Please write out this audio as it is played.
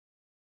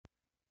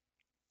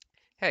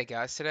Hey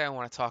guys, today I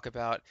want to talk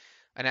about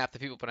an app that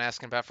people have been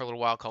asking about for a little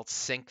while called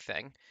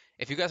Syncthing.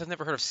 If you guys have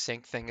never heard of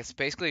Syncthing, it's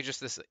basically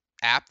just this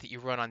app that you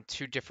run on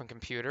two different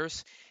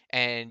computers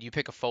and you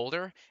pick a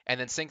folder, and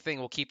then Syncthing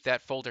will keep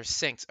that folder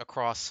synced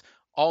across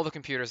all the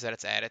computers that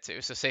it's added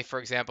to. So say for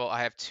example,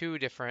 I have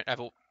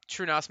a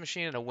TrueNAS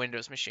machine and a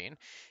Windows machine,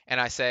 and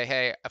I say,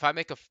 hey, if I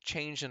make a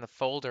change in the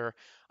folder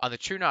on the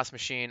TrueNAS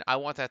machine, I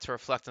want that to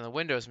reflect on the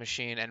Windows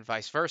machine and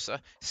vice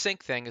versa.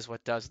 Syncthing is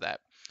what does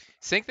that.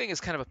 Syncing is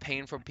kind of a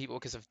pain for people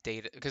because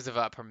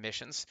of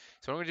permissions.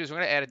 So what I'm going to do is I'm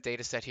going to add a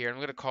data set here. I'm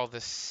going to call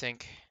this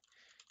sync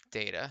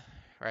data,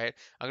 right?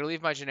 I'm going to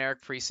leave my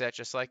generic preset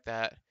just like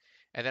that.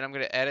 And then I'm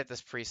going to edit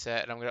this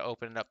preset and I'm going to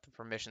open up the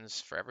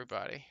permissions for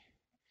everybody.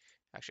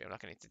 Actually, I'm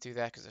not going to need to do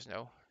that because there's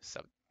no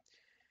sub.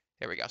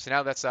 There we go. So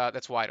now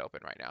that's wide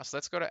open right now. So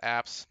let's go to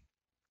apps.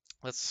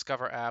 Let's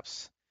discover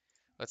apps.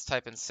 Let's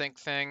type in sync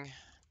thing.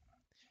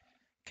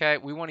 Okay,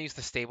 we want to use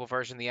the stable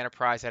version. The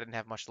enterprise I didn't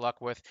have much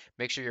luck with.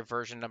 Make sure your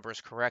version number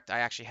is correct. I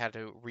actually had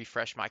to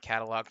refresh my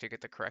catalog to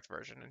get the correct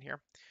version in here.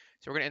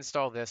 So we're going to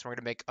install this. And we're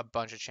going to make a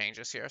bunch of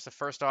changes here. So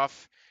first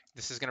off,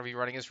 this is going to be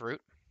running as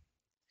root.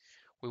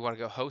 We want to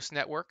go host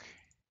network,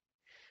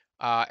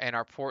 and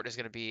our port is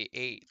going to be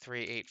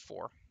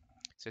 8384.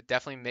 So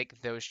definitely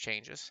make those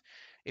changes.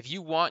 If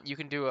you want, you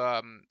can do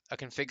a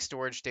config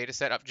storage data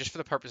set up just for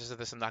the purposes of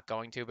this. I'm not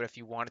going to, but if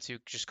you wanted to,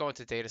 just go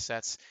into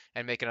datasets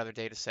and make another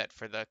data set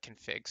for the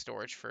config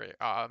storage for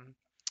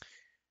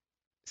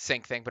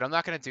sync thing. But I'm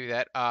not going to do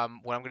that.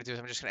 What I'm going to do is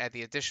I'm just going to add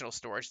the additional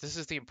storage. This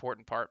is the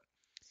important part.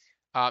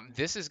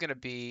 This is going to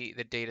be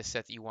the data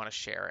set that you want to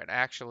share. And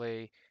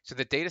actually, so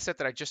the data set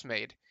that I just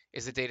made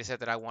is the data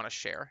set that I want to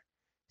share.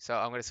 So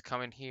I'm going to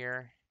come in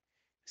here,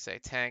 say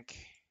tank,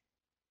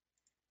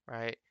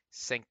 right?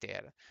 Sync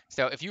data.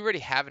 So if you already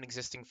have an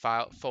existing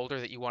file folder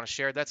that you want to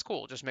share, that's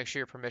cool. Just make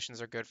sure your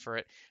permissions are good for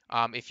it.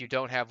 If you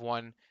don't have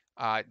one,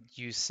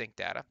 use sync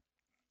data.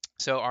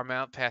 So our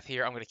mount path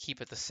here, I'm going to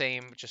keep it the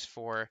same just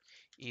for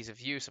ease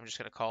of use. I'm just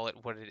going to call it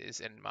what it is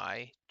in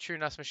my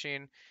TrueNAS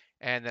machine,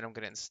 and then I'm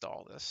going to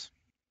install this.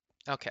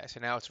 Okay, so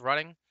now it's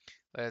running.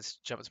 Let's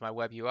jump into my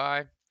web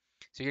UI.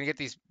 So you're going to get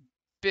these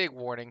big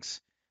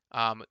warnings.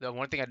 The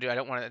one thing I do, I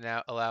don't want to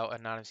now allow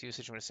anonymous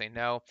usage. I'm going to say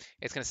no.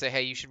 It's going to say,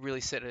 hey, you should really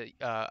set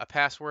a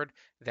password.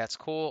 That's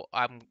cool.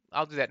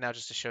 I'll do that now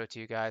just to show it to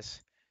you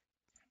guys.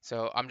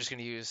 So I'm just going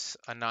to use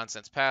a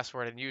nonsense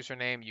password and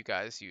username. You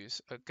guys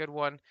use a good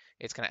one.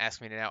 It's going to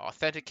ask me to now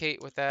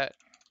authenticate with that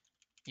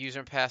user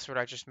and password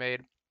I just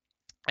made.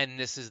 And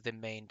this is the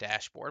main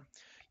dashboard.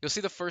 You'll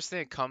see the first thing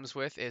it comes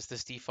with is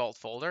this default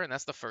folder, and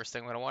that's the first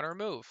thing I'm going to want to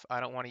remove. I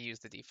don't want to use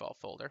the default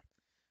folder.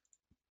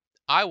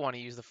 I want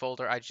to use the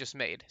folder I just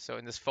made. So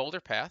in this folder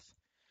path,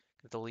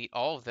 delete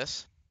all of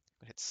this.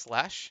 Hit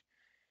slash,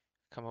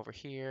 come over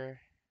here,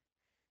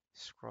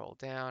 scroll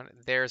down.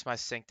 There's my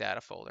sync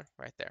data folder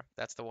right there.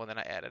 That's the one that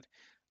I added.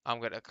 I'm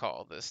going to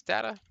call this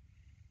data.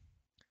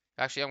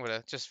 Actually, I'm going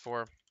to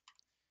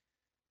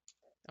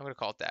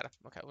call it data.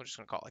 Okay, we're just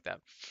going to call it like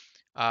that.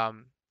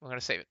 I'm going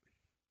to save it.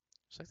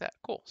 Just like that.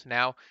 Cool. So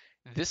now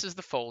this is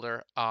the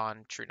folder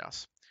on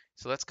TrueNAS.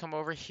 So let's come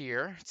over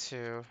here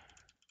to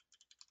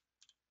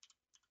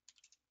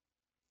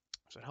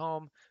at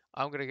home.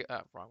 I'm going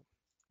to wrong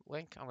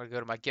link. I'm going to go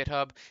to my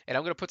GitHub and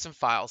I'm going to put some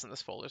files in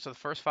this folder. So the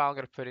first file I'm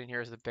going to put in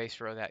here is the base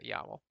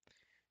row.yaml.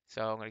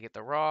 So I'm going to get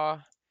the raw.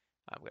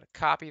 I'm going to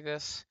copy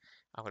this.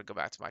 I'm going to go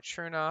back to my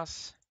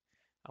TrueNAS.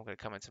 I'm going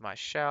to come into my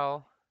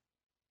shell.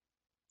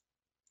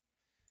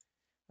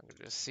 I'm going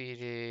to do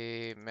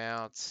cd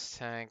mount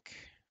tank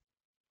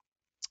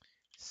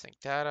sync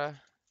data,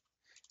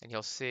 and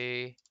you'll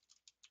see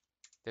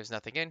there's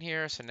nothing in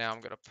here. So now I'm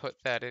going to put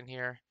that in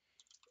here.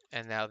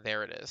 And now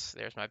there it is.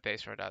 There's my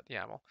base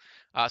row.yaml.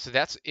 So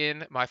that's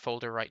in my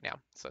folder right now.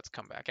 So let's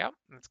come back out.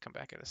 Let's come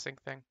back into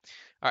Syncthing.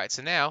 All right,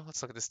 so now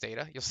let's look at this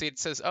data. You'll see it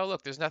says, oh,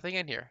 look, there's nothing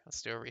in here.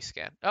 Let's do a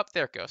rescan. Oh,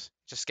 there it goes.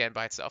 Just scanned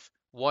by itself.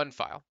 One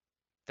file.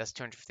 That's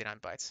 259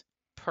 bytes.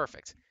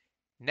 Perfect.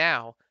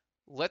 Now,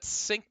 let's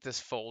sync this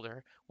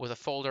folder with a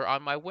folder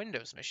on my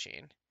Windows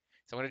machine.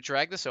 So I'm going to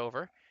drag this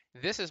over.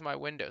 This is my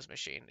Windows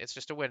machine. It's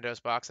just a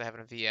Windows box. I have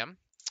in a VM.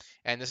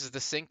 And this is the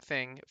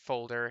Syncthing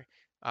folder.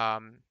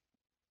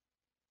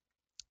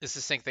 This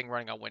is Syncthing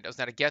running on Windows.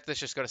 Now to get this,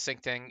 just go to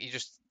Syncthing. You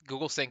just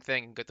Google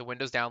Syncthing and get the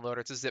Windows downloader.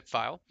 It's a zip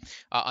file.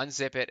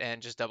 Unzip it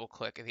and just double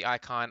click the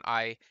icon.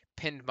 I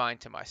pinned mine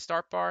to my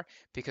start bar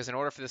because in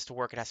order for this to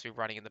work, it has to be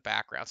running in the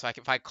background. So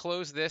if I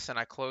close this and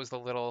I close the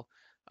little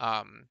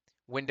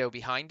window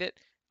behind it,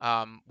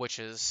 which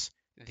is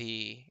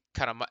the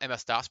kind of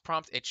MS-DOS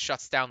prompt, it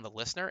shuts down the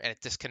listener and it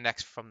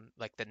disconnects from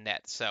like the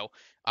net. So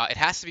it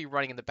has to be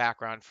running in the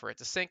background for it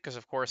to sync because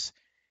of course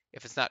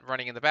if it's not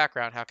running in the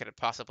background, how could it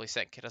possibly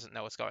sync? It doesn't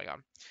know what's going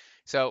on.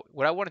 So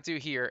what I want to do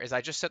here is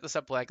I just set this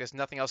up blank. There's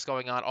nothing else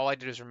going on. All I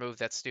did is remove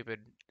that stupid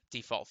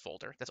default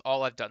folder. That's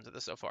all I've done to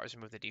this so far is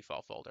remove the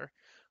default folder.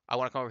 I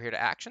want to come over here to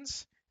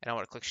Actions, and I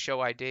want to click Show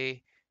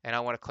ID, and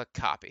I want to click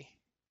Copy.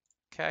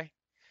 Okay.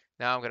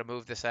 Now I'm going to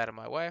move this out of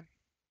my way,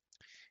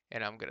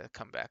 and I'm going to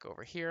come back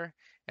over here,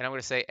 and I'm going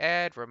to say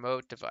Add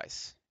Remote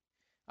Device.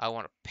 I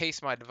want to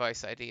paste my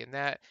device ID in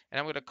that, and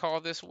I'm going to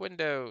call this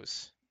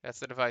Windows. That's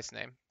the device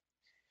name.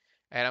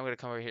 And I'm going to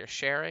come over here to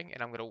sharing,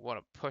 and I'm going to want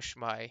to push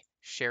my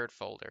shared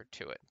folder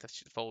to it, the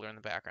folder in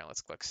the background.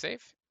 Let's click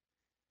Save.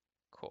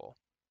 Cool.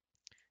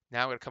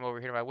 Now I'm going to come over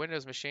here to my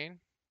Windows machine,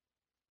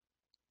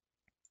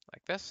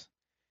 like this.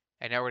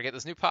 And now we're going to get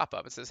this new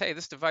pop-up. It says, hey,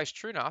 this device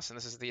TrueNAS, and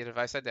this is the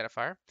device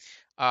identifier,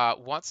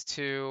 wants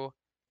to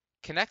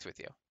connect with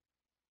you.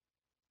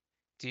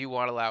 Do you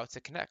want to allow it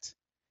to connect?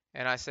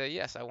 And I say,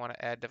 yes, I want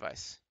to add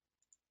device.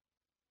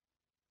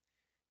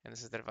 And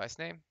this is the device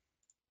name.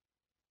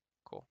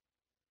 Cool.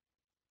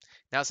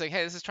 Now it's saying,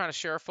 hey, this is trying to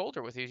share a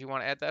folder with you. Do you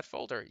want to add that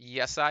folder?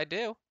 Yes, I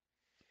do.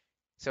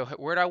 So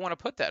where do I want to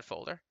put that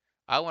folder?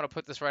 I want to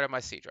put this right on my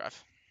C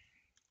drive,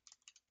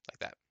 like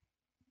that.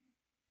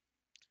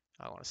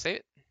 I want to save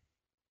it,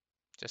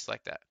 just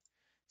like that.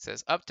 It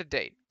says up to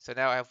date. So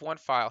now I have one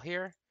file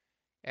here,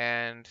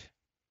 and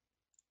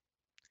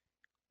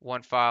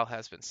one file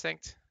has been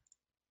synced.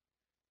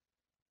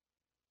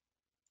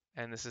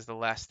 And this is the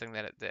last thing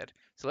that it did.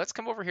 So let's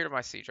come over here to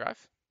my C drive.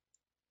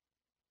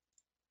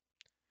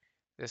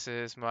 This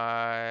is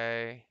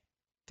my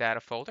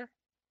data folder,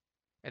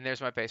 and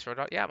there's my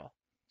baserow.yaml.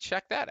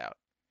 Check that out.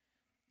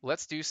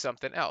 Let's do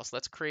something else.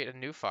 Let's create a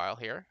new file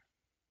here.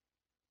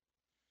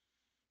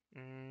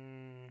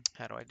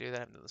 How do I do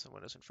that? I've done this in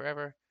Windows and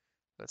forever.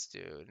 Let's do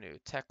a new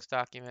text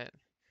document.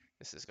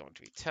 This is going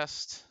to be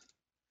test.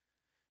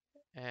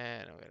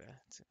 And I'm going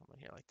to come in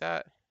here like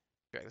that.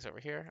 Drag this over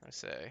here. I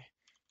say,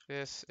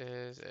 this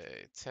is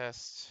a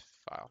test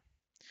file.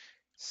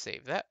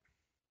 Save that.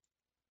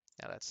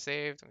 Now that's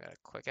saved. I'm going to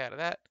click out of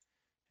that.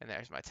 And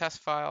there's my test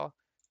file.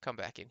 Come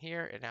back in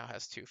here. It now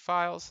has two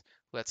files.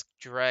 Let's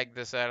drag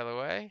this out of the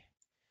way.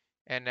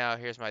 And now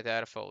here's my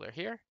data folder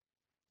here.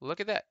 Look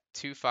at that.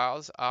 Two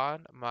files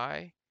on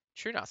my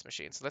TrueNAS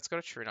machine. So let's go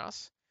to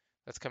TrueNAS.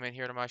 Let's come in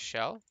here to my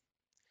shell.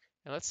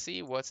 And let's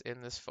see what's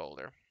in this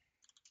folder.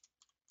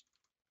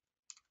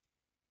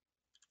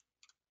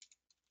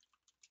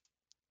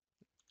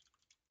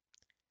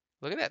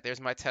 Look at that.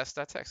 There's my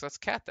test.txt. Let's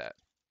cat that.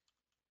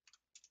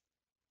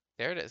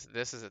 There it is.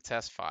 This is a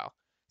test file.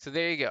 So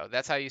there you go.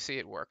 That's how you see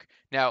it work.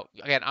 Now,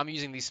 again, I'm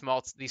using these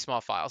small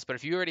files, but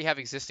if you already have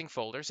existing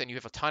folders and you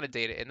have a ton of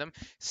data in them,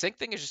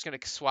 Syncthing is just going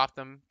to swap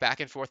them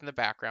back and forth in the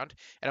background.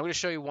 And I'm going to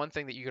show you one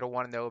thing that you're going to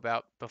want to know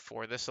about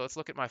before this. So let's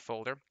look at my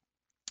folder.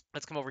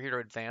 Let's come over here to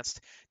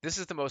advanced. This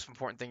is the most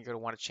important thing you're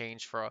going to want to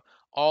change for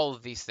all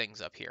of these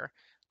things up here,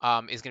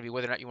 is going to be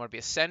whether or not you want to be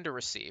a send or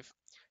receive.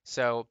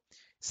 So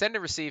send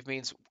and receive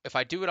means if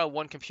I do it on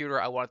one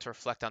computer, I want it to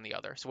reflect on the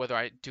other. So whether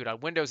I do it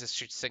on Windows, it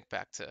should sync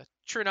back to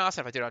TrueNAS.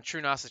 If I do it on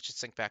TrueNAS, it should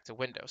sync back to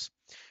Windows.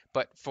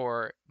 But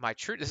for my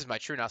this is my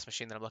TrueNAS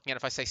machine that I'm looking at.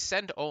 If I say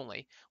send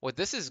only, what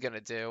this is going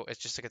to do is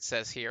just like it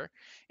says here.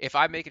 If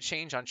I make a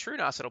change on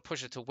TrueNAS, it'll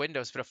push it to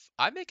Windows. But if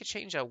I make a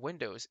change on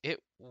Windows, it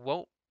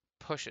won't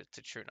push it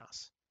to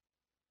TrueNAS.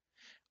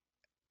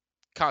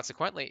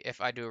 Consequently, if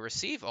I do a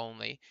receive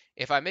only,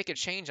 if I make a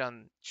change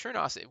on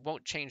TrueNAS, it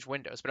won't change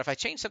Windows. But if I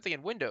change something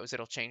in Windows,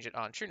 it'll change it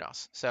on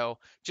TrueNAS. So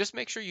just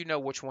make sure you know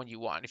which one you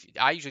want.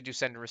 I usually do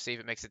send and receive,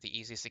 it makes it the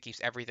easiest. It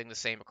keeps everything the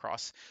same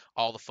across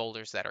all the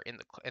folders that are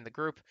in the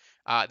group.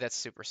 That's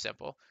super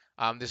simple.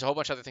 There's a whole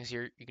bunch of other things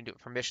here. You can do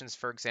permissions,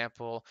 for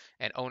example,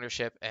 and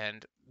ownership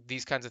and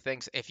these kinds of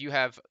things. If you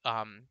have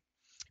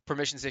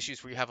permissions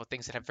issues where you have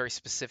things that have very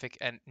specific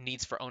and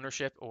needs for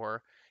ownership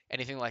or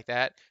anything like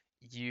that,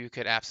 you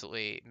could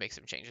absolutely make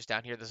some changes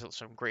down here. There's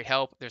some great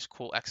help. There's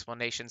cool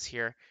explanations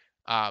here.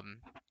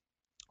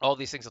 All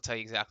these things will tell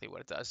you exactly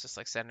what it does, just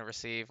like send and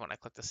receive. When I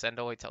click the send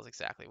only, it tells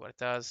exactly what it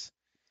does.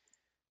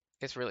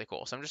 It's really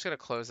cool. So I'm just going to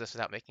close this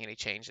without making any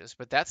changes,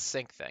 but that's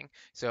Syncthing.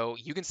 So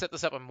you can set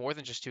this up on more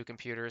than just two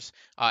computers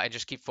and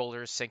just keep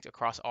folders synced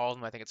across all of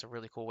them. I think it's a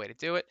really cool way to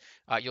do it.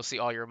 You'll see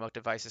all your remote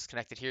devices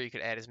connected here. You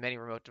can add as many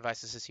remote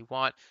devices as you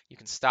want. You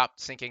can stop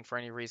syncing for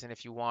any reason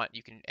if you want.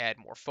 You can add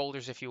more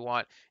folders if you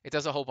want. It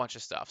does a whole bunch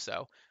of stuff.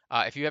 So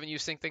if you haven't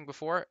used Syncthing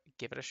before,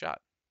 give it a shot.